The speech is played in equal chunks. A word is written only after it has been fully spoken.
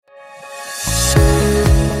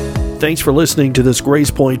Thanks for listening to this Grace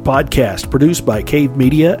Point podcast produced by Cave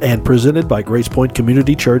Media and presented by Grace Point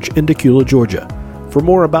Community Church in Decula, Georgia. For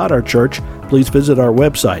more about our church, please visit our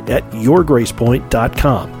website at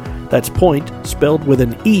yourgracepoint.com. That's point spelled with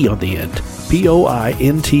an E on the end,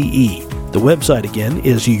 P-O-I-N-T-E. The website again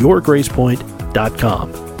is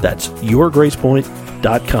yourgracepoint.com. That's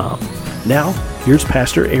yourgracepoint.com. Now, here's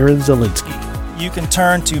Pastor Aaron Zielinski. You can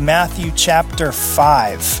turn to Matthew chapter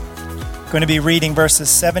 5. Going to be reading verses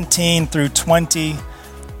 17 through 20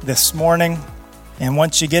 this morning. And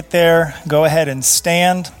once you get there, go ahead and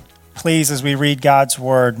stand, please, as we read God's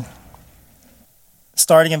word.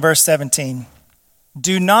 Starting in verse 17.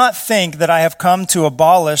 Do not think that I have come to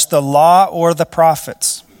abolish the law or the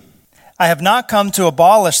prophets. I have not come to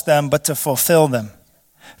abolish them, but to fulfill them.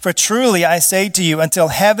 For truly I say to you, until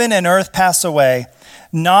heaven and earth pass away,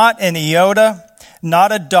 not an iota,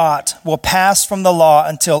 not a dot will pass from the law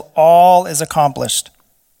until all is accomplished.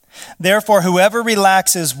 Therefore, whoever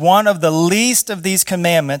relaxes one of the least of these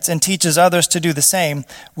commandments and teaches others to do the same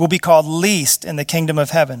will be called least in the kingdom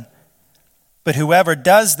of heaven. But whoever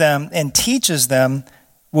does them and teaches them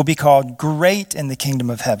will be called great in the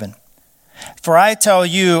kingdom of heaven. For I tell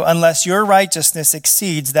you, unless your righteousness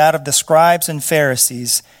exceeds that of the scribes and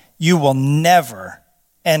Pharisees, you will never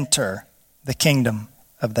enter the kingdom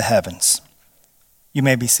of the heavens. You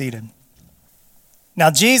may be seated.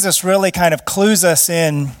 Now, Jesus really kind of clues us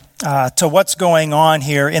in to what's going on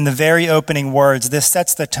here in the very opening words. This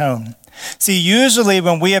sets the tone. See, usually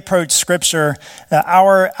when we approach Scripture,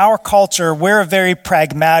 our culture, we're a very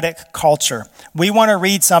pragmatic culture. We want to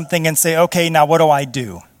read something and say, okay, now what do I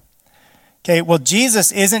do? Okay, well,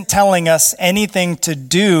 Jesus isn't telling us anything to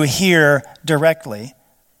do here directly.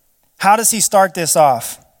 How does he start this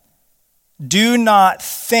off? Do not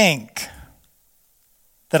think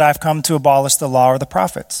that I've come to abolish the law or the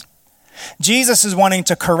prophets. Jesus is wanting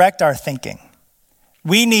to correct our thinking.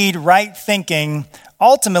 We need right thinking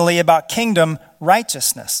ultimately about kingdom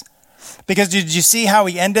righteousness. Because did you see how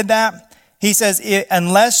he ended that? He says,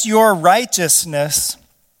 unless your righteousness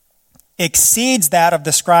exceeds that of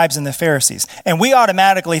the scribes and the Pharisees. And we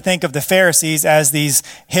automatically think of the Pharisees as these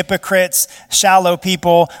hypocrites, shallow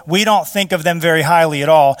people. We don't think of them very highly at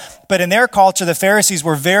all. But in their culture, the Pharisees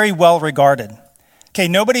were very well regarded. Okay,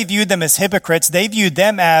 nobody viewed them as hypocrites. They viewed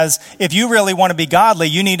them as, if you really want to be godly,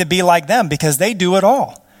 you need to be like them because they do it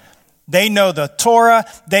all. They know the Torah.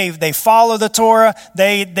 They follow the Torah.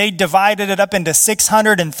 They divided it up into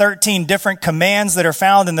 613 different commands that are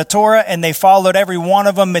found in the Torah, and they followed every one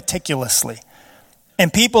of them meticulously.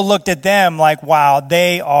 And people looked at them like, wow,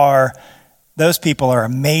 those people are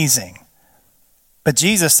amazing. But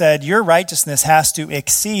Jesus said, your righteousness has to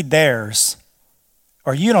exceed theirs,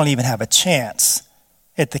 or you don't even have a chance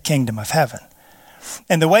at the kingdom of heaven.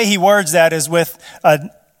 And the way he words that is with an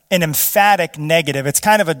emphatic negative. It's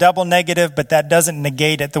kind of a double negative, but that doesn't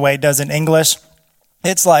negate it the way it does in English.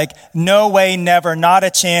 It's like, no way, never, not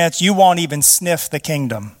a chance. You won't even sniff the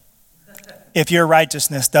kingdom if your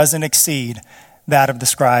righteousness doesn't exceed that of the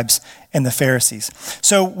scribes and the Pharisees.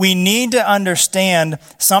 So we need to understand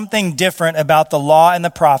something different about the law and the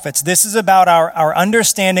prophets. This is about our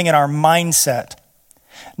understanding and our mindset,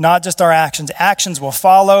 not just our actions. Actions will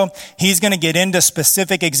follow. He's going to get into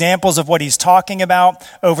specific examples of what he's talking about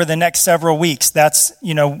over the next several weeks. That's,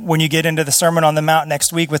 when you get into the Sermon on the Mount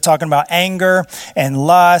next week, we're talking about anger and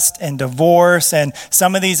lust and divorce and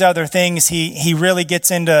some of these other things. He really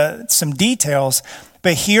gets into some details.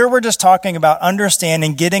 But here we're just talking about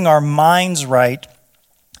understanding, getting our minds right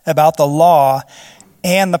about the law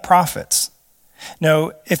and the prophets.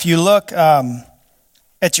 Now, if you look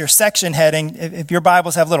at your section heading, if your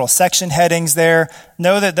Bibles have little section headings there,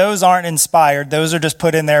 know that those aren't inspired. Those are just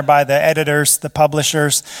put in there by the editors, the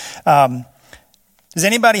publishers. Does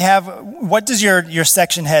anybody what does your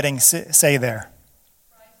section heading say there?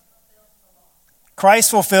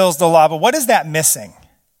 Christ fulfills the law. But what is that missing?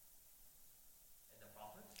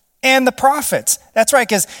 And the prophets. That's right,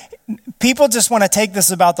 because people just want to take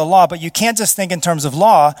this about the law, but you can't just think in terms of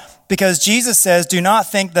law, because Jesus says, do not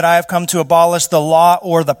think that I have come to abolish the law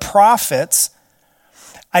or the prophets.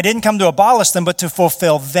 I didn't come to abolish them, but to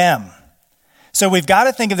fulfill them. So we've got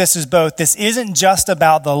to think of this as both. This isn't just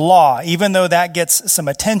about the law. Even though that gets some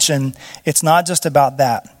attention, it's not just about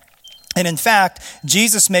that. And in fact,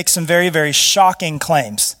 Jesus makes some very, very shocking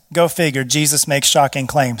claims. Go figure, Jesus makes shocking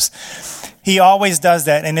claims. He always does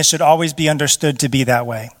that, and it should always be understood to be that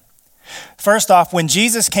way. First off, when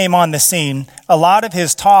Jesus came on the scene, a lot of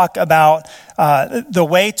his talk about the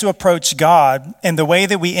way to approach God and the way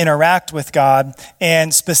that we interact with God,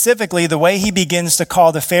 and specifically the way he begins to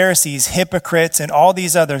call the Pharisees hypocrites and all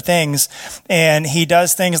these other things. And he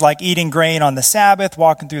does things like eating grain on the Sabbath,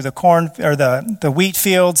 walking through the corn or the wheat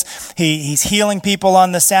fields. He's healing people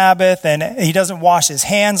on the Sabbath, and he doesn't wash his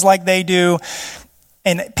hands like they do.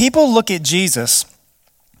 And people look at Jesus,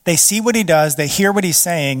 they see what he does, they hear what he's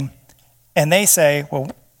saying, and they say, well,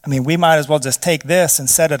 we might as well just take this and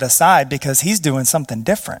set it aside because he's doing something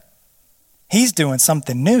different. He's doing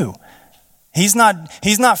something new. He's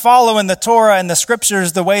not following the Torah and the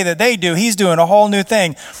scriptures the way that they do. He's doing a whole new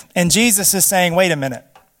thing. And Jesus is saying, wait a minute.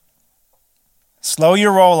 Slow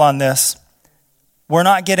your roll on this. We're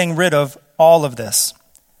not getting rid of all of this.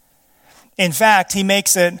 In fact, he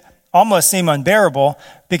makes it almost seem unbearable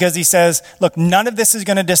because he says, look, none of this is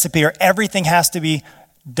going to disappear. Everything has to be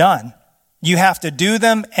done. You have to do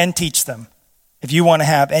them and teach them if you want to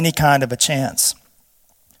have any kind of a chance.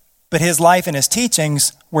 But his life and his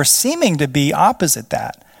teachings were seeming to be opposite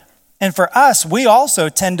that. And for us, we also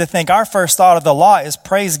tend to think our first thought of the law is,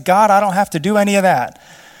 praise God, I don't have to do any of that.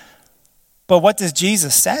 But what does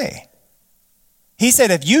Jesus say? He said,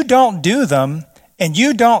 if you don't do them and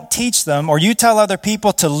you don't teach them, or you tell other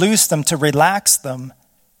people to loose them, to relax them,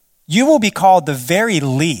 you will be called the very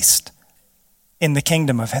least in the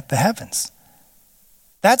kingdom of the heavens.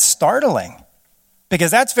 That's startling because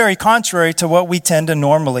that's very contrary to what we tend to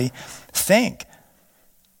normally think.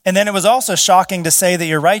 And then it was also shocking to say that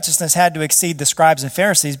your righteousness had to exceed the scribes and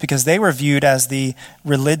Pharisees because they were viewed as the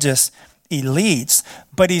religious elites.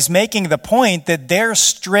 But he's making the point that their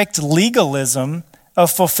strict legalism of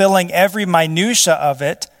fulfilling every minutia of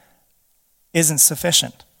it isn't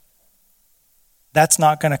sufficient. That's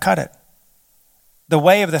not going to cut it. The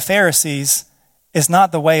way of the Pharisees is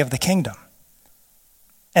not the way of the kingdom.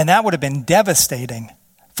 And that would have been devastating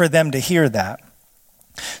for them to hear that.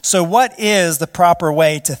 So what is the proper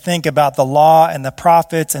way to think about the law and the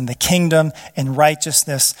prophets and the kingdom and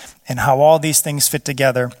righteousness and how all these things fit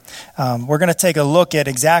together? We're going to take a look at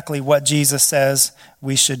exactly what Jesus says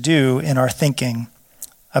we should do in our thinking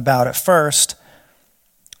about it. First,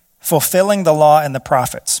 fulfilling the law and the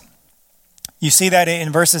prophets. You see that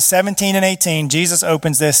in verses 17 and 18, Jesus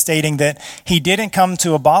opens this stating that he didn't come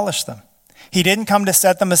to abolish them. He didn't come to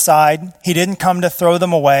set them aside. He didn't come to throw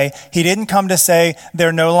them away. He didn't come to say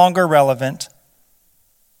they're no longer relevant.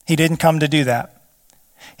 He didn't come to do that.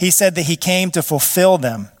 He said that he came to fulfill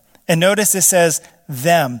them. And notice it says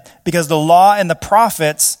them, because the law and the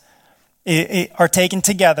prophets are taken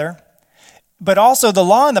together. But also the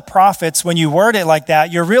law and the prophets, when you word it like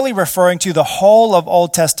that, you're really referring to the whole of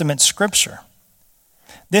Old Testament scripture.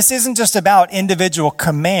 This isn't just about individual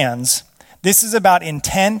commands. This is about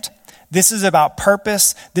intent. This is about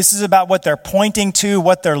purpose. This is about what they're pointing to,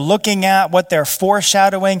 what they're looking at, what they're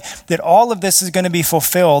foreshadowing, that all of this is going to be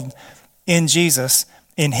fulfilled in Jesus,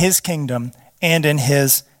 in his kingdom, and in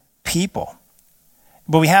his people.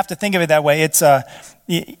 But we have to think of it that way. It's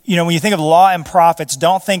when you think of law and prophets,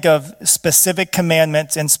 don't think of specific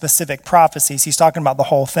commandments and specific prophecies. He's talking about the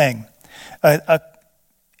whole thing. An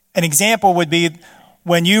example would be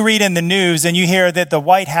when you read in the news and you hear that the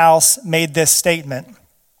White House made this statement.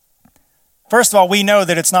 First of all, we know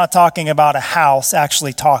that it's not talking about a house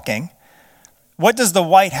actually talking. What does the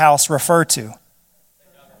White House refer to?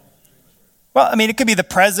 Well, it could be the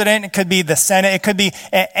president, it could be the Senate, it could be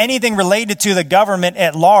anything related to the government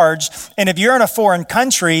at large. And if you're in a foreign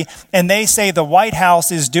country and they say the White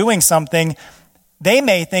House is doing something, they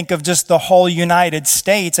may think of just the whole United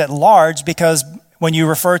States at large, because when you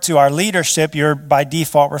refer to our leadership, you're by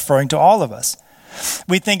default referring to all of us.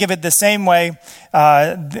 We think of it the same way.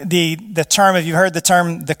 The term, if you've heard the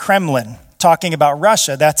term, the Kremlin, talking about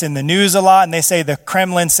Russia, that's in the news a lot, and they say the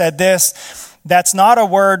Kremlin said this. That's not a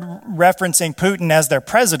word referencing Putin as their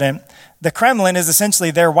president. The Kremlin is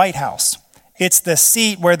essentially their White House. It's the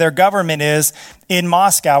seat where their government is in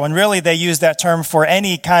Moscow. And really they use that term for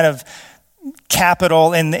any kind of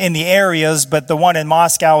capital in the areas, but the one in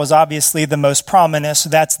Moscow is obviously the most prominent, so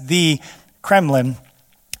that's the Kremlin.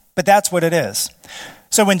 But that's what it is.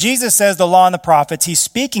 So when Jesus says the law and the prophets, he's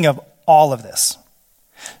speaking of all of this.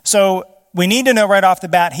 So we need to know right off the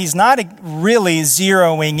bat, he's not really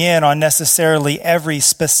zeroing in on necessarily every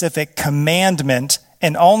specific commandment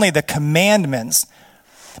and only the commandments,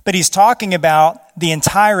 but he's talking about the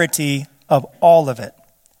entirety of all of it.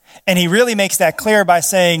 And he really makes that clear by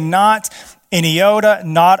saying not an iota,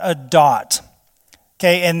 not a dot.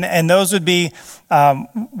 Okay, and those would be,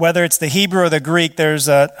 whether it's the Hebrew or the Greek, there's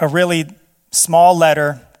a really small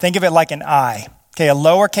letter. Think of it like an I. Okay, a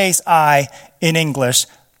lowercase I in English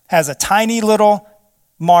has a tiny little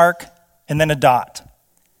mark and then a dot.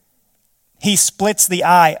 He splits the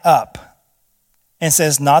I up and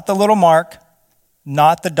says, not the little mark,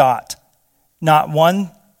 not the dot, not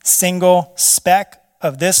one single speck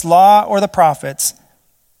of this law or the prophets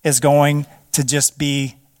is going to just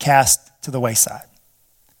be cast to the wayside.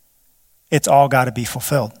 It's all got to be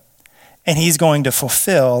fulfilled. And he's going to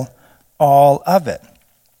fulfill all of it.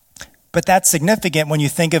 But that's significant when you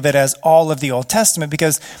think of it as all of the Old Testament,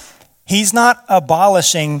 because he's not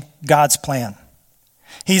abolishing God's plan.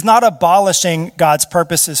 He's not abolishing God's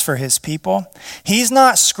purposes for his people. He's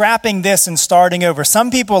not scrapping this and starting over.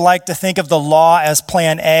 Some people like to think of the law as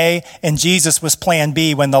plan A and Jesus was plan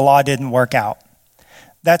B when the law didn't work out.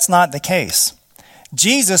 That's not the case.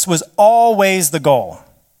 Jesus was always the goal.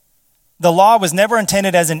 The law was never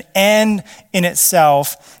intended as an end in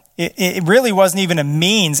itself. It really wasn't even a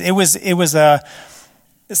means. It was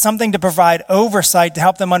something to provide oversight to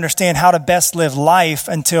help them understand how to best live life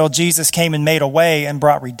until Jesus came and made a way and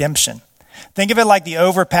brought redemption. Think of it like the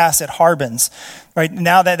overpass at Harbins. Right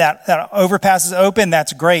now that overpass is open,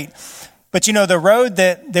 that's great. But you know, the road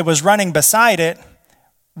that was running beside it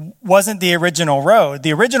wasn't the original road.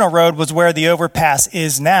 The original road was where the overpass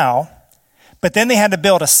is now. But then they had to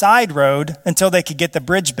build a side road until they could get the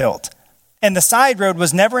bridge built. And the side road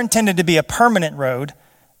was never intended to be a permanent road.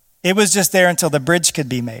 It was just there until the bridge could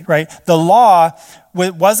be made, right? The law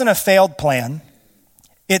wasn't a failed plan.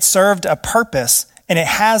 It served a purpose, and it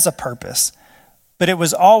has a purpose. But it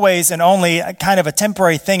was always and only a kind of a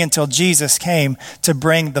temporary thing until Jesus came to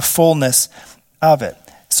bring the fullness of it.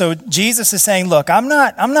 So Jesus is saying, look, I'm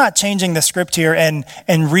not changing the script here and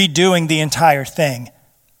redoing the entire thing.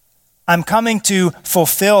 I'm coming to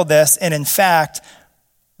fulfill this and, in fact,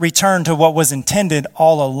 return to what was intended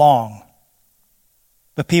all along.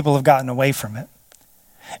 But people have gotten away from it.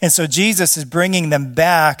 And so Jesus is bringing them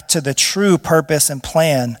back to the true purpose and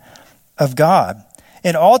plan of God.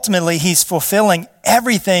 And ultimately, he's fulfilling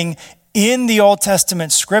everything in the Old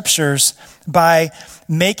Testament scriptures by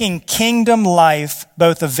making kingdom life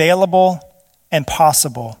both available and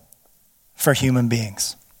possible for human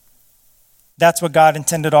beings. That's what God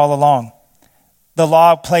intended all along. The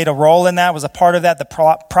law played a role in that, was a part of that.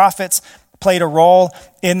 The prophets played a role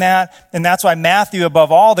in that. And that's why Matthew,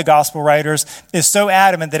 above all the gospel writers, is so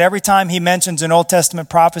adamant that every time he mentions an Old Testament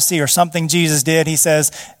prophecy or something Jesus did, he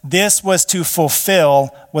says, this was to fulfill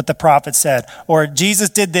what the prophet said. Or Jesus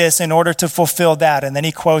did this in order to fulfill that. And then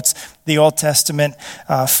he quotes the Old Testament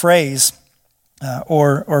phrase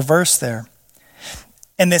or verse there.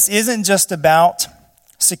 And this isn't just about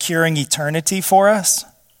securing eternity for us,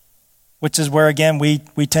 which is where, again, we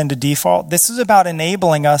tend to default. This is about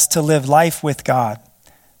enabling us to live life with God,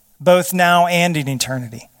 both now and in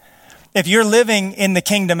eternity. If you're living in the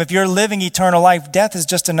kingdom, if you're living eternal life, death is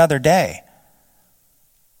just another day.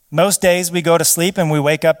 Most days we go to sleep and we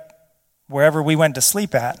wake up wherever we went to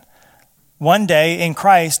sleep at. One day in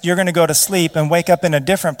Christ, you're going to go to sleep and wake up in a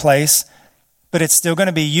different place, but it's still going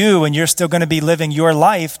to be you and you're still going to be living your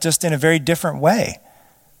life just in a very different way.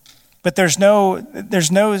 But there's no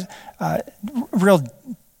real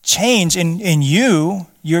change in you.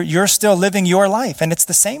 You're still living your life, and it's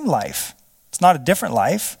the same life. It's not a different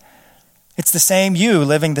life. It's the same you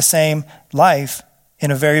living the same life in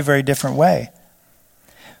a very, very different way.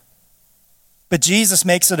 But Jesus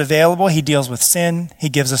makes it available. He deals with sin. He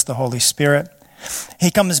gives us the Holy Spirit. He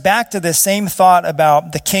comes back to this same thought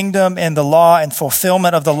about the kingdom and the law and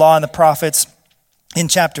fulfillment of the law and the prophets in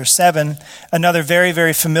chapter 7, another very,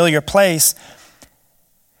 very familiar place.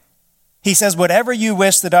 He says, whatever you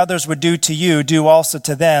wish that others would do to you, do also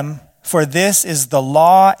to them, for this is the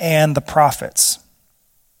law and the prophets.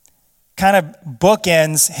 Kind of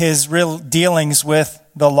bookends his real dealings with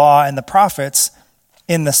the law and the prophets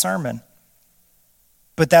in the sermon.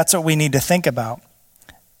 But that's what we need to think about.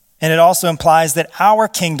 And it also implies that our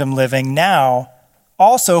kingdom living now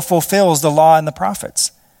also fulfills the law and the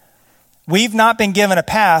prophets. We've not been given a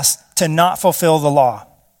pass to not fulfill the law.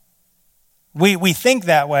 We think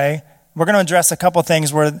that way. We're going to address a couple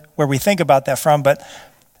things where we think about that from, but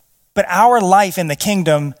our life in the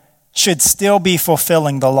kingdom should still be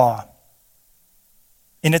fulfilling the law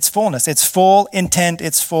in its fullness, its full intent,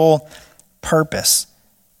 its full purpose,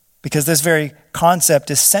 because this very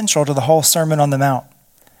concept is central to the whole Sermon on the Mount.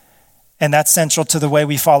 And that's central to the way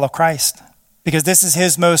we follow Christ, because this is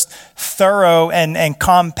his most thorough and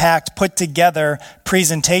compact, put together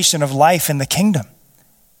presentation of life in the kingdom.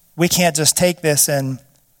 We can't just take this and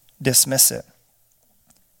dismiss it.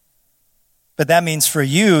 But that means for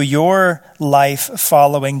you, your life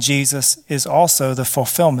following Jesus is also the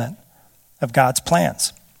fulfillment of God's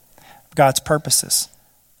plans, God's purposes,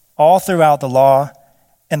 all throughout the law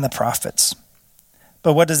and the prophets.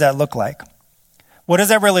 But what does that look like? What does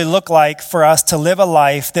that really look like for us to live a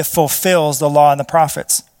life that fulfills the law and the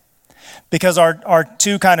prophets? Because our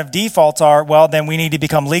two kind of defaults are, well, then we need to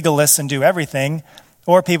become legalists and do everything.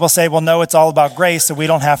 Or people say, well, no, it's all about grace, so we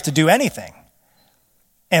don't have to do anything.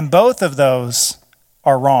 And both of those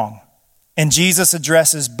are wrong. And Jesus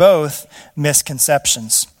addresses both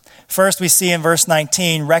misconceptions. First, we see in verse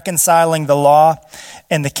 19, reconciling the law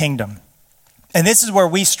and the kingdom. And this is where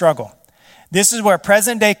we struggle. This is where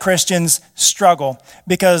present-day Christians struggle,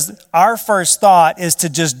 because our first thought is to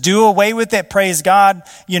just do away with it. Praise God.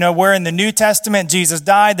 You know, we're in the New Testament. Jesus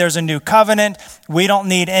died. There's a new covenant. We don't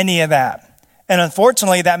need any of that. And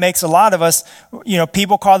unfortunately, that makes a lot of us,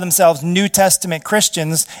 people call themselves New Testament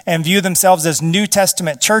Christians and view themselves as New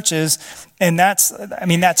Testament churches. And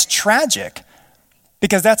that's tragic,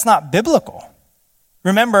 because that's not biblical.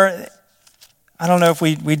 Remember, I don't know if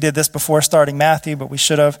we did this before starting Matthew, but we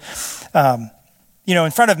should have.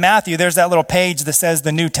 In front of Matthew, there's that little page that says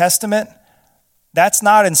the New Testament. That's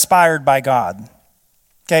not inspired by God.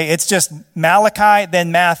 Okay, it's just Malachi,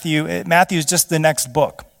 then Matthew. Matthew's just the next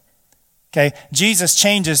book. Okay, Jesus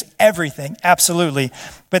changes everything, absolutely.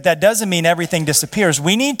 But that doesn't mean everything disappears.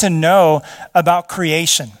 We need to know about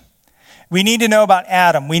creation. We need to know about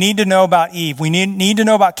Adam. We need to know about Eve. We need to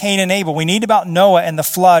know about Cain and Abel. We need about Noah and the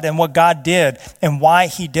flood and what God did and why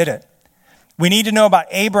he did it. We need to know about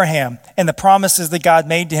Abraham and the promises that God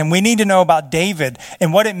made to him. We need to know about David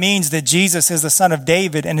and what it means that Jesus is the son of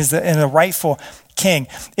David and is the rightful king.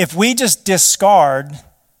 If we just discard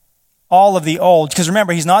all of the old, because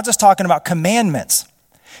remember, he's not just talking about commandments.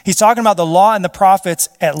 He's talking about the law and the prophets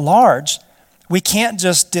at large. We can't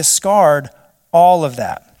just discard all of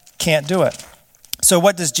that. Can't do it. So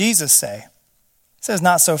what does Jesus say? He says,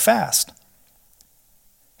 not so fast.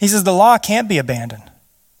 He says the law can't be abandoned.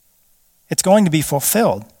 It's going to be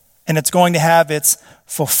fulfilled, and it's going to have its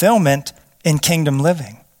fulfillment in kingdom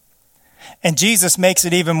living. And Jesus makes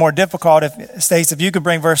it even more difficult. Stace, if you could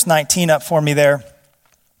bring verse 19 up for me there,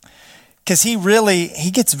 because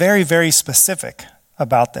he gets very, very specific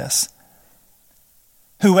about this.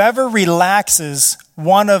 Whoever relaxes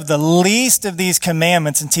one of the least of these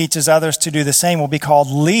commandments and teaches others to do the same will be called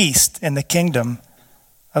least in the kingdom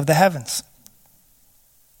of the heavens.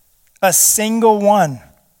 A single one.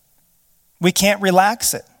 We can't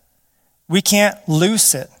relax it. We can't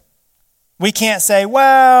loose it. We can't say,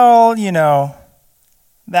 well,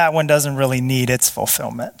 that one doesn't really need its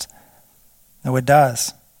fulfillment. No, it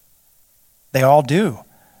does. They all do.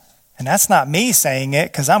 And that's not me saying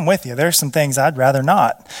it, because I'm with you. There's some things I'd rather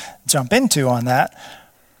not jump into on that.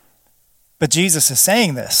 But Jesus is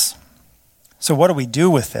saying this. So what do we do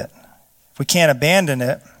with it? If we can't abandon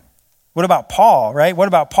it, what about Paul, right? What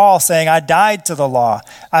about Paul saying, I died to the law.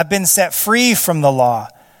 I've been set free from the law.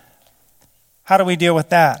 How do we deal with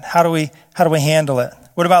that? How do we handle it?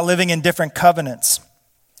 What about living in different covenants?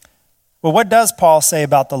 Well, what does Paul say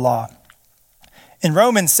about the law? In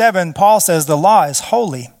Romans 7, Paul says the law is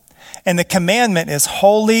holy, and the commandment is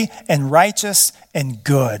holy and righteous and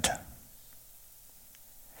good.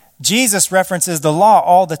 Jesus references the law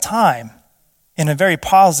all the time in a very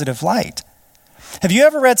positive light. Have you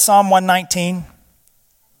ever read Psalm 119?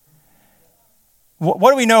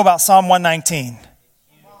 What do we know about Psalm 119?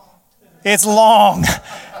 It's long.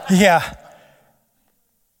 Yeah.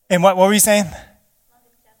 And what were you saying?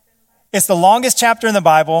 It's the longest chapter in the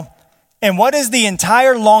Bible. And what is the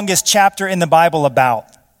entire longest chapter in the Bible about?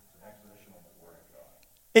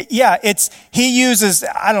 He uses,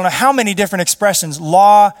 I don't know how many different expressions,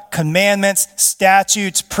 law, commandments,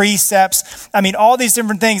 statutes, precepts. All these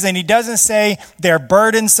different things. And he doesn't say they're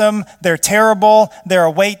burdensome, they're terrible, they're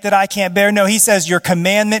a weight that I can't bear. No, he says your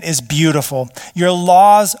commandment is beautiful. Your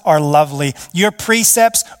laws are lovely. Your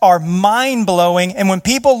precepts are mind-blowing. And when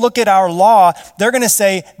people look at our law, they're going to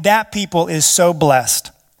say that people is so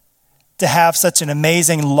blessed to have such an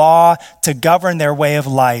amazing law to govern their way of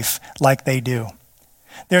life like they do.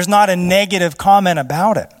 There's not a negative comment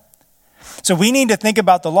about it. So we need to think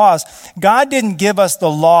about the laws. God didn't give us the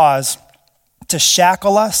laws to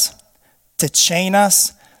shackle us, to chain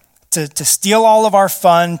us, to steal all of our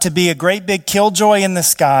fun, to be a great big killjoy in the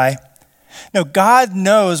sky. No, God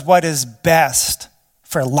knows what is best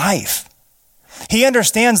for life. He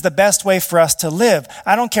understands the best way for us to live.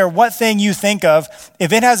 I don't care what thing you think of.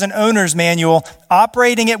 If it has an owner's manual,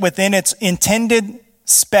 operating it within its intended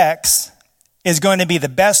specs is going to be the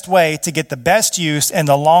best way to get the best use and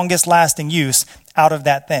the longest lasting use out of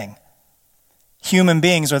that thing. Human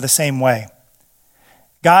beings are the same way.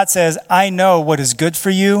 God says, I know what is good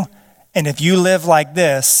for you, And if you live like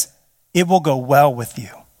this, it will go well with you.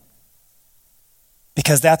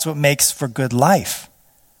 Because that's what makes for good life.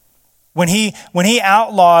 When he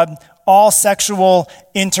outlawed all sexual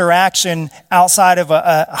interaction outside of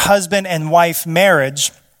a husband and wife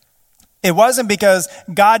marriage, it wasn't because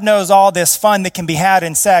God knows all this fun that can be had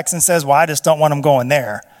in sex and says, well, I just don't want them going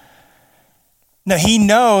there. No, he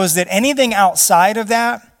knows that anything outside of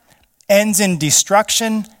that ends in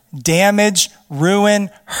destruction, damage, ruin,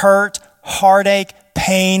 hurt, heartache,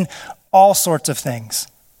 pain, all sorts of things.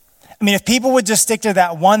 I mean, if people would just stick to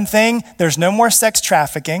that one thing, there's no more sex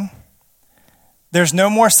trafficking. There's no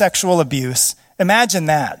more sexual abuse. Imagine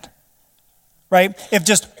that, right? If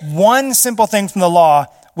just one simple thing from the law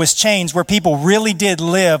was changed where people really did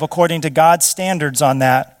live according to God's standards on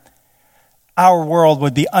that, our world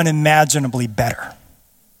would be unimaginably better.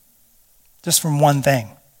 Just from one thing.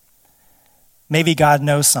 Maybe God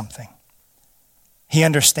knows something. He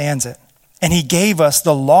understands it. And he gave us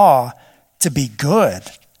the law to be good.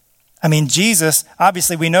 I mean, Jesus,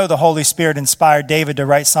 obviously we know the Holy Spirit inspired David to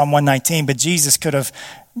write Psalm 119, but Jesus could have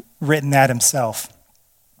written that himself.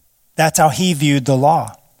 That's how he viewed the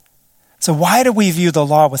law. So why do we view the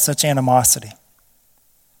law with such animosity?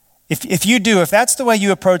 If that's the way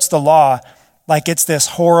you approach the law, like it's this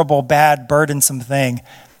horrible, bad, burdensome thing,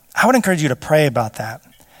 I would encourage you to pray about that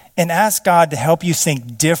and ask God to help you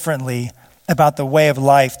think differently about the way of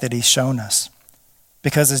life that he's shown us.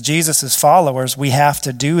 Because as Jesus' followers, we have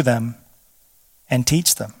to do them and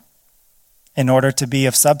teach them in order to be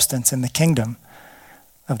of substance in the kingdom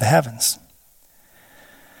of the heavens.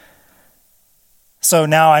 So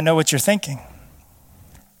now I know what you're thinking.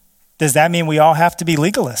 Does that mean we all have to be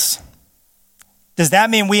legalists? Does that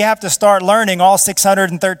mean we have to start learning all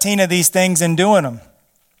 613 of these things and doing them?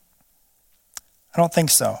 I don't think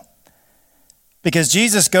so. Because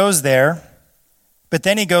Jesus goes there, but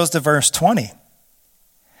then he goes to verse 20.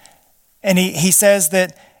 And he says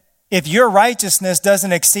that if your righteousness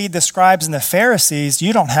doesn't exceed the scribes and the Pharisees,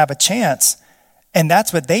 you don't have a chance. And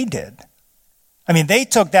that's what they did. I mean, they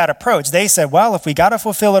took that approach. They said, well, if we got to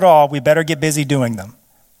fulfill it all, we better get busy doing them.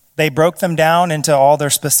 They broke them down into all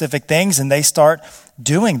their specific things and they start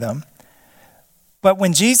doing them. But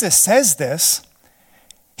when Jesus says this,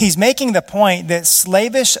 he's making the point that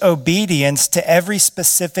slavish obedience to every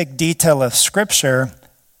specific detail of Scripture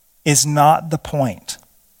is not the point.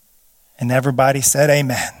 And everybody said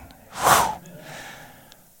amen. Whew.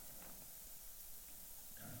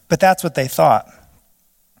 But that's what they thought.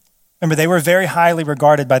 Remember, they were very highly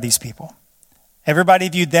regarded by these people. Everybody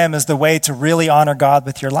viewed them as the way to really honor God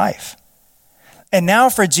with your life. And now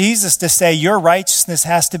for Jesus to say your righteousness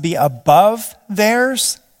has to be above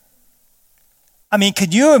theirs. I mean,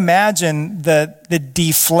 could you imagine the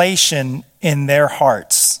deflation in their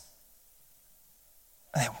hearts?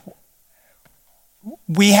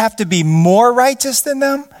 We have to be more righteous than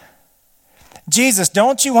them? Jesus,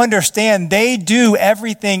 don't you understand? They do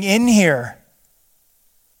everything in here.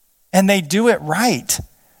 And they do it right.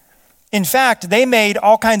 In fact, they made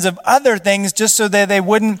all kinds of other things just so that they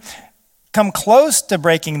wouldn't come close to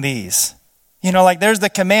breaking these. You know, like there's the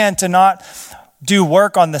command to not do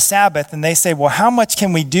work on the Sabbath. And they say, well, how much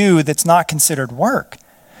can we do that's not considered work?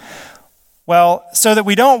 Well, so that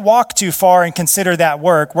we don't walk too far and consider that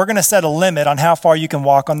work, we're going to set a limit on how far you can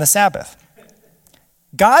walk on the Sabbath.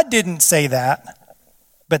 God didn't say that,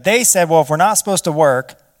 but they said, well, if we're not supposed to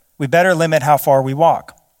work, we better limit how far we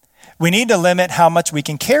walk. We need to limit how much we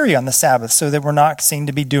can carry on the Sabbath so that we're not seen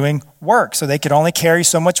to be doing work. So they could only carry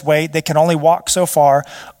so much weight. They can only walk so far.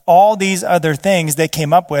 All these other things they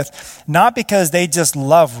came up with, not because they just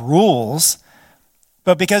love rules,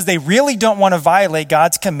 but because they really don't want to violate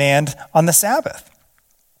God's command on the Sabbath.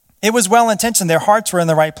 It was well-intentioned. Their hearts were in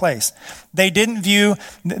the right place. They didn't view,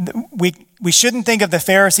 we shouldn't think of the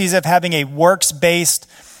Pharisees of having a works-based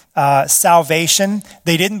salvation.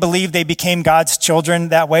 They didn't believe they became God's children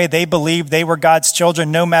that way. They believed they were God's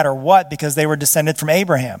children no matter what because they were descended from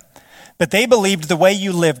Abraham. But they believed the way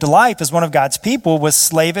you lived life as one of God's people was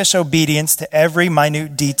slavish obedience to every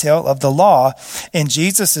minute detail of the law. And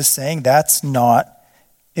Jesus is saying that's not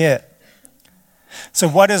it. So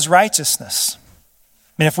what is righteousness?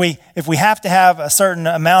 I mean, if we have to have a certain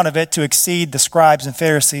amount of it to exceed the scribes and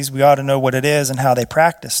Pharisees, we ought to know what it is and how they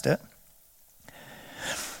practiced it.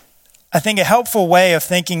 I think a helpful way of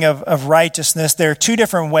thinking of righteousness, there are two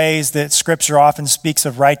different ways that Scripture often speaks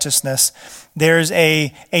of righteousness. There's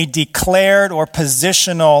a declared or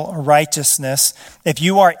positional righteousness. If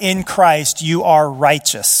you are in Christ, you are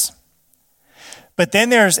righteous. But then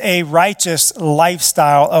there's a righteous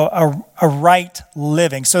lifestyle, a right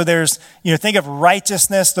living. So there's, think of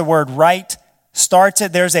righteousness, the word right starts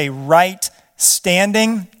it. There's a right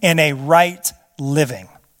standing and a right living,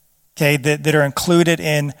 okay, that are included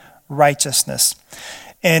in righteousness.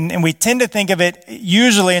 And we tend to think of it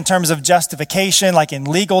usually in terms of justification, like in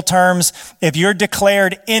legal terms. If you're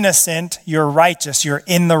declared innocent, you're righteous, you're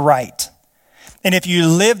in the right. And if you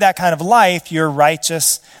live that kind of life, you're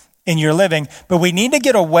righteous in your living. But we need to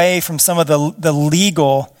get away from some of the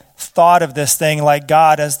legal thought of this thing, like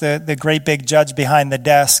God as the great big judge behind the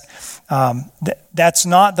desk. That's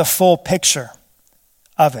not the full picture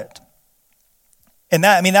of it. And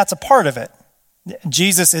that's a part of it.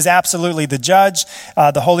 Jesus is absolutely the judge.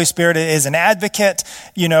 The Holy Spirit is an advocate.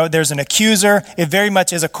 There's an accuser. It very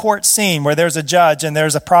much is a court scene where there's a judge and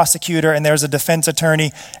there's a prosecutor and there's a defense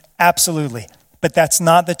attorney. Absolutely. But that's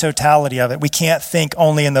not the totality of it. We can't think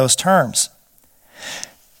only in those terms.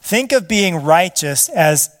 Think of being righteous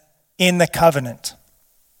as in the covenant,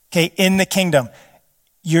 okay, in the kingdom.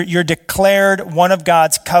 You're declared one of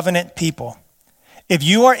God's covenant people. If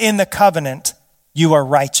you are in the covenant, you are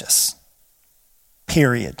righteous.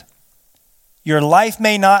 Period. Your life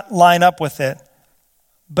may not line up with it,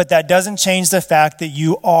 but that doesn't change the fact that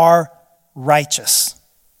you are righteous.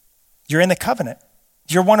 You're in the covenant.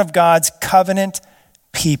 You're one of God's covenant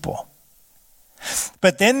people.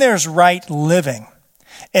 But then there's right living,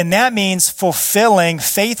 and that means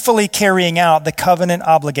faithfully carrying out the covenant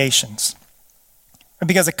obligations.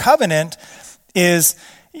 Because a covenant is,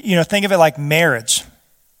 think of it like marriage.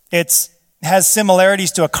 It has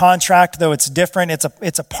similarities to a contract, though it's different.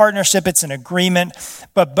 It's a partnership, it's an agreement,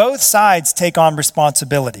 but both sides take on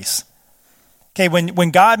responsibilities. Okay,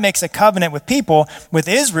 when God makes a covenant with people, with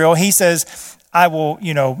Israel, he says, I will,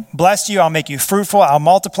 bless you, I'll make you fruitful, I'll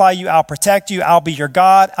multiply you, I'll protect you, I'll be your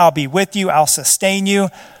God, I'll be with you, I'll sustain you.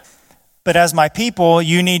 But as my people,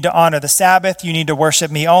 you need to honor the Sabbath, you need to worship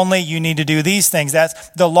me only, you need to do these things.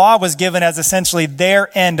 The law was given as essentially their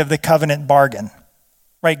end of the covenant bargain.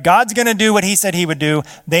 Right? God's going to do what he said he would do.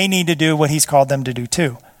 They need to do what he's called them to do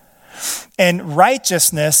too. And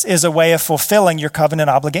righteousness is a way of fulfilling your covenant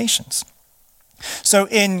obligations. So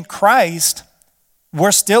in Christ,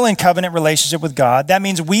 we're still in covenant relationship with God. That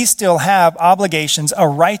means we still have obligations, a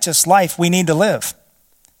righteous life we need to live.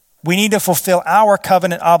 We need to fulfill our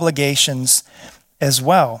covenant obligations as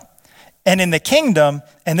well. And in the kingdom,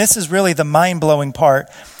 and this is really the mind-blowing part,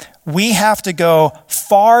 we have to go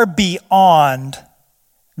far beyond,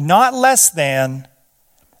 not less than,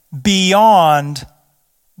 beyond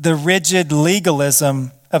the rigid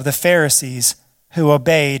legalism of the Pharisees who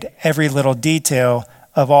obeyed every little detail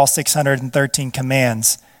of all 613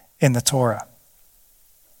 commands in the Torah.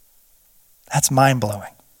 That's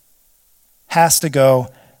mind-blowing. Has to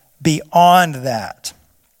go beyond that.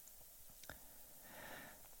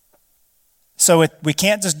 So we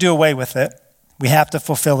can't just do away with it. We have to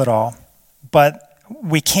fulfill it all. But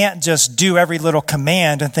we can't just do every little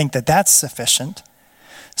command and think that that's sufficient.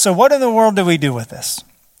 So what in the world do we do with this?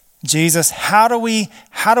 Jesus, how do we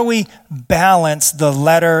balance the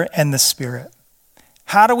letter and the spirit?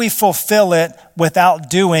 How do we fulfill it without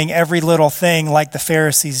doing every little thing like the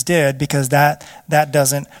Pharisees did? Because that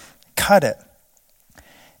doesn't cut it.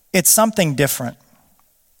 It's something different.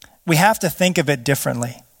 We have to think of it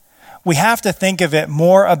differently. We have to think of it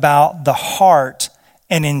more about the heart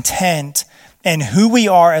and intent and who we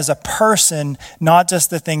are as a person, not just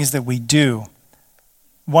the things that we do.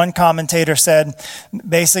 One commentator said,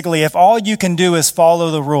 basically, if all you can do is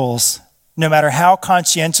follow the rules, no matter how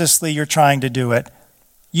conscientiously you're trying to do it,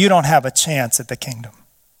 you don't have a chance at the kingdom.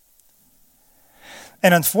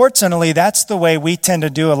 And unfortunately, that's the way we tend to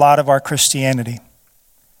do a lot of our Christianity.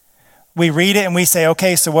 We read it and we say,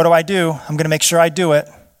 okay, so what do? I'm going to make sure I do it.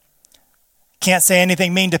 Can't say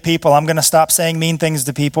anything mean to people. I'm going to stop saying mean things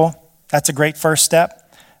to people. That's a great first step.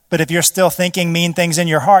 But if you're still thinking mean things in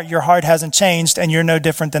your heart hasn't changed, and you're no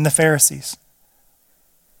different than the Pharisees.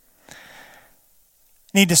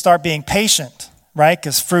 You need to start being patient, right?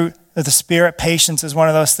 Because fruit of the Spirit, patience is one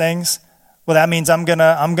of those things. Well, that means I'm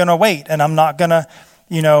gonna wait, and I'm not gonna,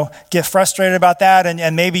 get frustrated about that.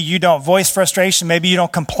 And maybe you don't voice frustration. Maybe you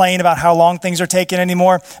don't complain about how long things are taking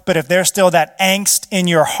anymore. But if there's still that angst in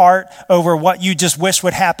your heart over what you just wish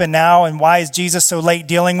would happen now and why is Jesus so late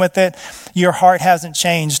dealing with it, your heart hasn't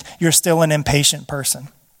changed. You're still an impatient person.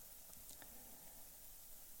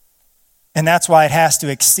 And that's why it has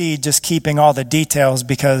to exceed just keeping all the details,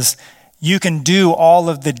 because you can do all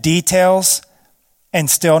of the details and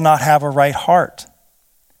still not have a right heart.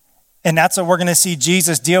 And that's what we're going to see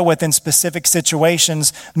Jesus deal with in specific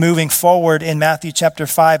situations moving forward in Matthew chapter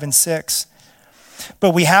 5 and 6.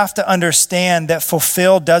 But we have to understand that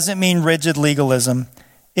fulfill doesn't mean rigid legalism.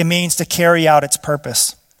 It means to carry out its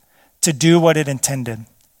purpose, to do what it intended.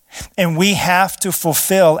 And we have to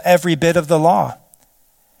fulfill every bit of the law.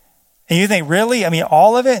 And you think, really? I mean,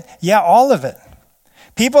 all of it? Yeah, all of it.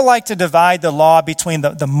 People like to divide the law between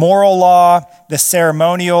the moral law, the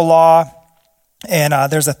ceremonial law, and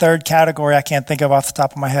there's a third category I can't think of off the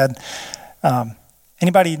top of my head.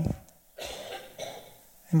 Anybody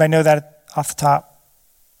know that off the top?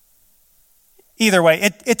 Either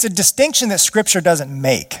way, it's a distinction that Scripture doesn't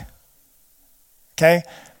make. Okay?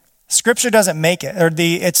 Scripture doesn't make it.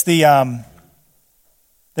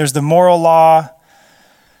 There's the moral law,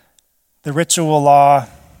 the ritual law,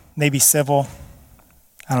 maybe civil.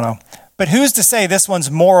 I don't know. But who's to say this one's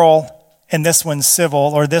moral and this one's civil,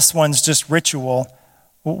 or this one's just ritual?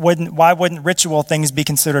 Why wouldn't ritual things be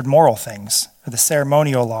considered moral things, or the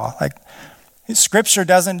ceremonial law? Like, Scripture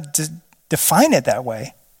doesn't define it that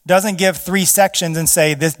way. Doesn't give 3 sections and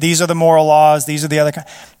say these are the moral laws, these are the other.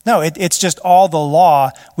 No, it's just all the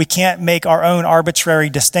law. We can't make our own arbitrary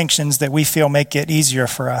distinctions that we feel make it easier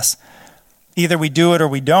for us. Either we do it or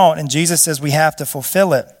we don't, and Jesus says we have to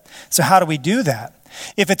fulfill it. So how do we do that?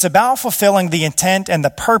 If it's about fulfilling the intent and the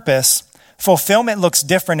purpose, fulfillment looks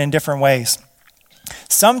different in different ways.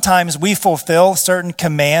 Sometimes we fulfill certain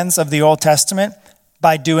commands of the Old Testament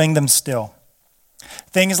by doing them still.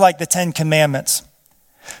 Things like the 10 Commandments,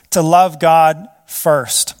 to love God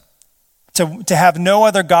first, to have no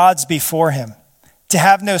other gods before him, to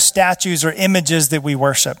have no statues or images that we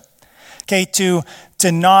worship, okay, to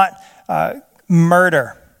not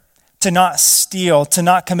murder, to not steal, to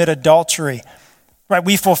not commit adultery. Right?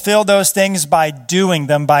 We fulfill those things by doing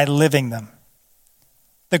them, by living them.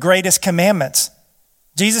 The greatest commandments.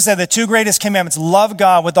 Jesus said the 2 greatest commandments: love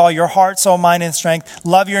God with all your heart, soul, mind, and strength.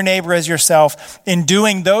 Love your neighbor as yourself. In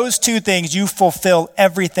doing those 2 things, you fulfill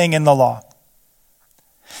everything in the law.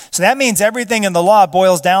 So that means everything in the law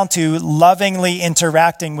boils down to lovingly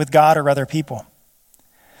interacting with God or other people.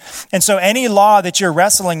 And so any law that you're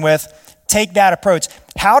wrestling with, take that approach.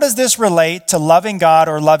 How does this relate to loving God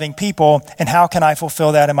or loving people, and how can I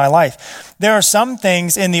fulfill that in my life? There are some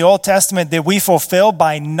things in the Old Testament that we fulfill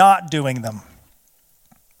by not doing them.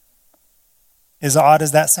 As odd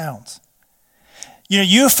as that sounds.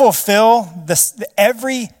 You fulfill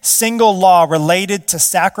every single law related to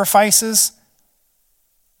sacrifices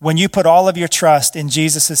when you put all of your trust in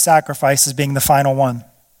Jesus' sacrifice as being the final one.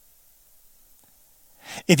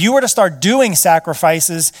 If you were to start doing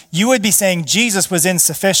sacrifices, you would be saying Jesus was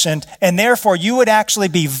insufficient, and therefore you would actually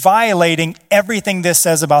be violating everything this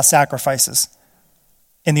says about sacrifices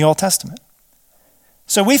in the Old Testament.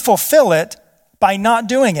 So we fulfill it by not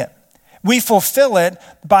doing it. We fulfill it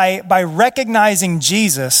by recognizing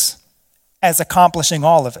Jesus as accomplishing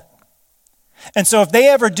all of it. And so if they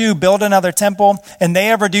ever do build another temple, and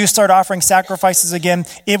they ever do start offering sacrifices again,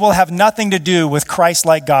 it will have nothing to do with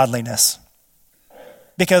Christ-like godliness.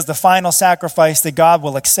 Because the final sacrifice that God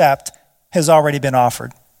will accept has already been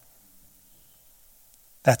offered.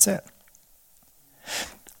 That's it.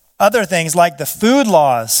 Other things like the food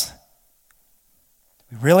laws.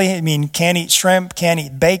 Really, can't eat shrimp, can't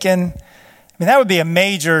eat bacon. That would be a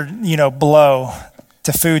major, blow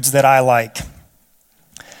to foods that I like.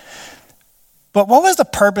 But what was the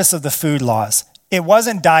purpose of the food laws? It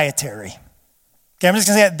wasn't dietary. Okay, I'm just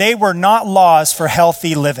going to say that they were not laws for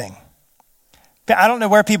healthy living. I don't know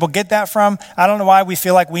where people get that from. I don't know why we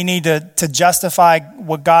feel like we need to justify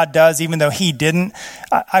what God does even though he didn't.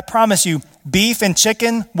 I promise you, beef and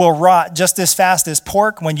chicken will rot just as fast as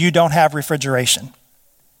pork when you don't have refrigeration.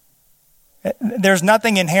 There's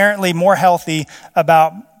nothing inherently more healthy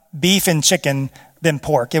about beef and chicken than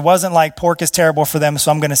pork. It wasn't like pork is terrible for them,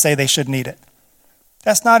 so I'm going to say they shouldn't eat it.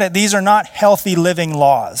 That's not it. These are not healthy living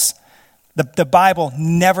laws. The Bible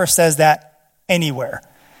never says that anywhere.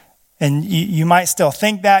 And you might still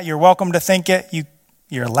think that. You're welcome to think it.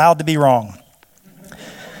 You're allowed to be wrong.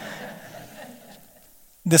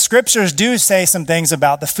 The scriptures do say some things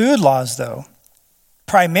about the food laws, though.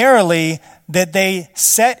 Primarily that they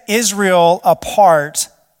set Israel apart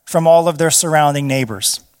from all of their surrounding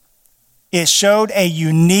neighbors. It showed a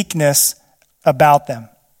uniqueness about them.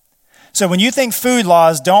 So when you think food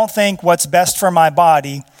laws, don't think what's best for my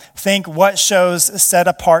body. Think what shows set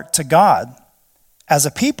apart to God as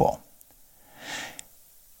a people.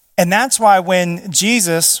 And that's why when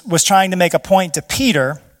Jesus was trying to make a point to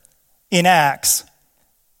Peter in Acts,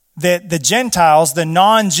 that the Gentiles, the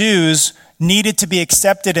non-Jews, needed to be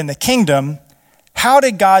accepted in the kingdom, how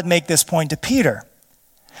did God make this point to Peter?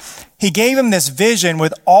 He gave him this vision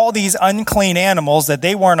with all these unclean animals that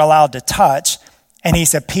they weren't allowed to touch, and he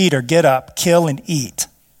said, Peter, get up, kill and eat.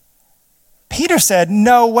 Peter said,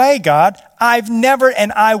 no way, God. I've never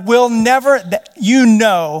and I will never,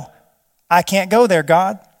 I can't go there,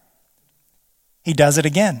 God. He does it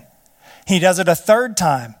again. He does it a third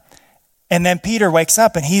time. And then Peter wakes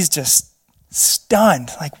up and he's just stunned.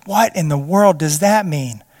 Like, what in the world does that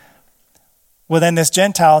mean? Well, then this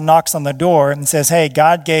Gentile knocks on the door and says, hey,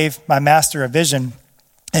 God gave my master a vision,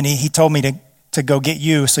 and he told me to go get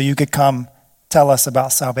you so you could come tell us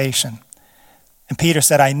about salvation. And Peter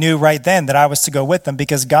said, I knew right then that I was to go with them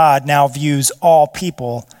because God now views all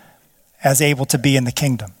people as able to be in the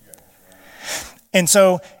kingdom. And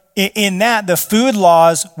so in that, the food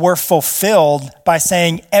laws were fulfilled by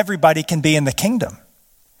saying everybody can be in the kingdom.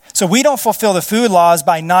 So we don't fulfill the food laws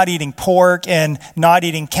by not eating pork and not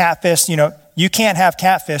eating catfish. You can't have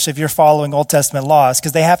catfish if you're following Old Testament laws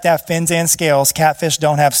because they have to have fins and scales. Catfish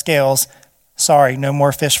don't have scales. Sorry, no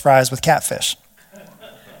more fish fries with catfish.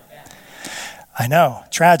 I know,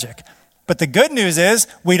 tragic. But the good news is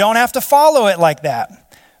we don't have to follow it like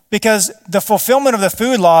that because the fulfillment of the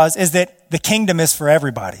food laws is that the kingdom is for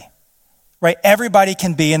everybody, right? Everybody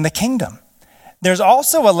can be in the kingdom. There's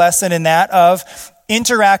also a lesson in that of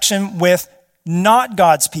interaction with not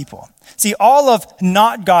God's people. See, all of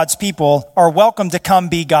not God's people are welcome to come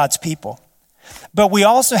be God's people. But we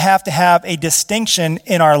also have to have a distinction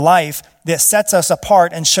in our life that sets us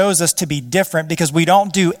apart and shows us to be different because we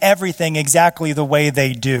don't do everything exactly the way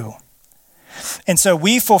they do. And so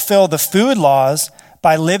we fulfill the food laws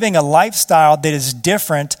by living a lifestyle that is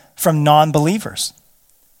different from non-believers.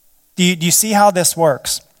 Do you see how this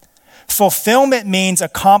works? Fulfillment means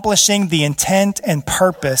accomplishing the intent and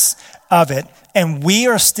purpose of it. And we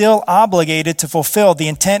are still obligated to fulfill the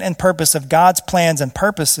intent and purpose of God's plans and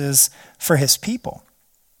purposes for his people.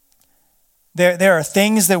 There are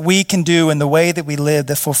things that we can do in the way that we live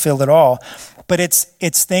that fulfill it all. But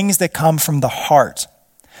it's things that come from the heart,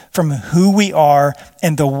 from who we are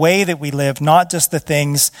and the way that we live, not just the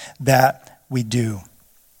things that we do.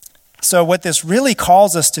 So what this really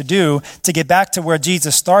calls us to do, to get back to where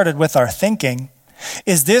Jesus started with our thinking,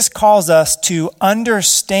 is this calls us to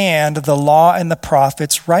understand the law and the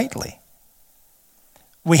prophets rightly.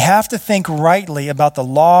 We have to think rightly about the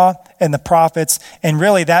law and the prophets, and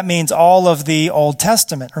really that means all of the Old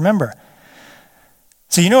Testament, remember.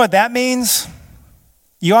 So you know what that means?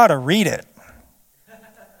 You ought to read it.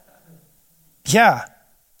 Yeah,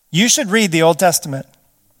 you should read the Old Testament.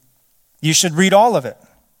 You should read all of it.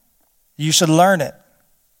 You should learn it.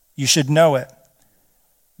 You should know it.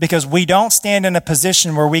 Because we don't stand in a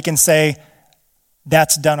position where we can say,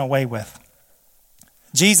 that's done away with.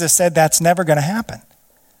 Jesus said that's never going to happen.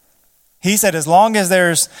 He said as long as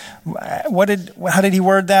there's, how did he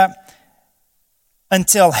word that?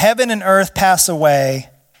 Until heaven and earth pass away,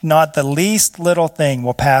 not the least little thing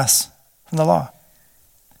will pass from the law.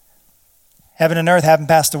 Heaven and earth haven't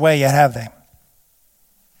passed away yet, have they?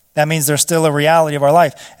 That means there's still a reality of our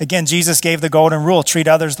life. Again, Jesus gave the golden rule, treat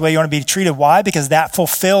others the way you want to be treated. Why? Because that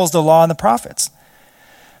fulfills the law and the prophets.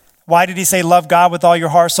 Why did he say love God with all your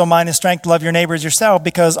heart, soul, mind, and strength, love your neighbor as yourself?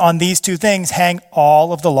 Because on these two things hang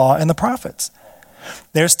all of the law and the prophets.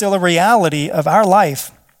 There's still a reality of our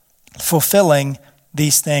life fulfilling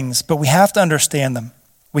these things, but we have to understand them.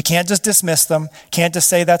 We can't just dismiss them, can't just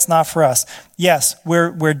say that's not for us. Yes,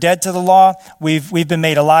 we're dead to the law, we've been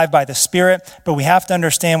made alive by the Spirit, but we have to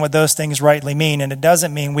understand what those things rightly mean, and it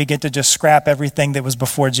doesn't mean we get to just scrap everything that was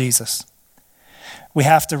before Jesus. We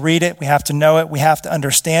have to read it, we have to know it, we have to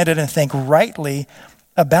understand it and think rightly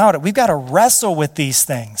about it. We've got to wrestle with these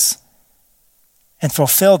things and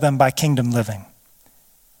fulfill them by kingdom living.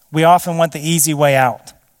 We often want the easy way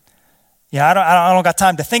out. Yeah, I don't got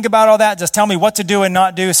time to think about all that. Just tell me what to do and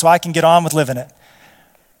not do so I can get on with living it.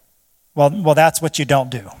 Well, that's what you don't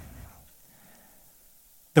do.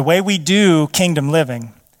 The way we do kingdom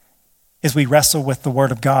living is we wrestle with the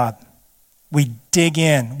Word of God. We dig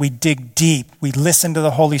in, we dig deep, we listen to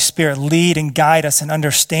the Holy Spirit lead and guide us in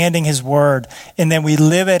understanding His Word, and then we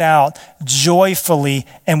live it out joyfully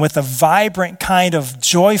and with a vibrant kind of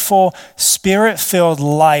joyful, Spirit-filled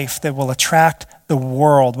life that will attract the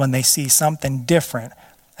world when they see something different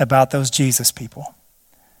about those Jesus people.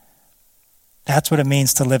 That's what it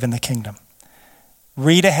means to live in the kingdom.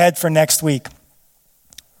 Read ahead for next week.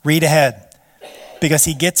 Read ahead, because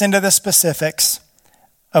he gets into the specifics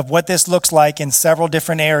of what this looks like in several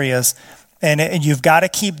different areas. And you've got to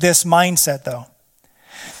keep this mindset, though,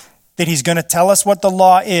 that he's going to tell us what the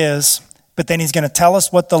law is, but then he's going to tell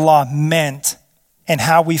us what the law meant and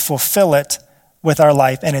how we fulfill it with our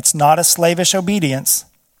life. And it's not a slavish obedience,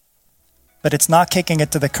 but it's not kicking it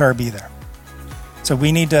to the curb either. So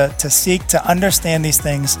we need to seek to understand these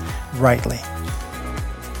things rightly.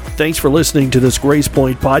 Thanks for listening to this Grace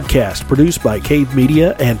Point podcast produced by Cave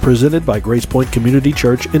Media and presented by Grace Point Community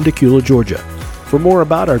Church in Decula, Georgia. For more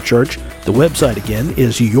about our church, the website again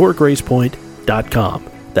is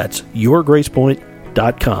yourgracepoint.com. That's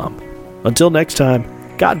yourgracepoint.com. Until next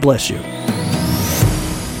time, God bless you.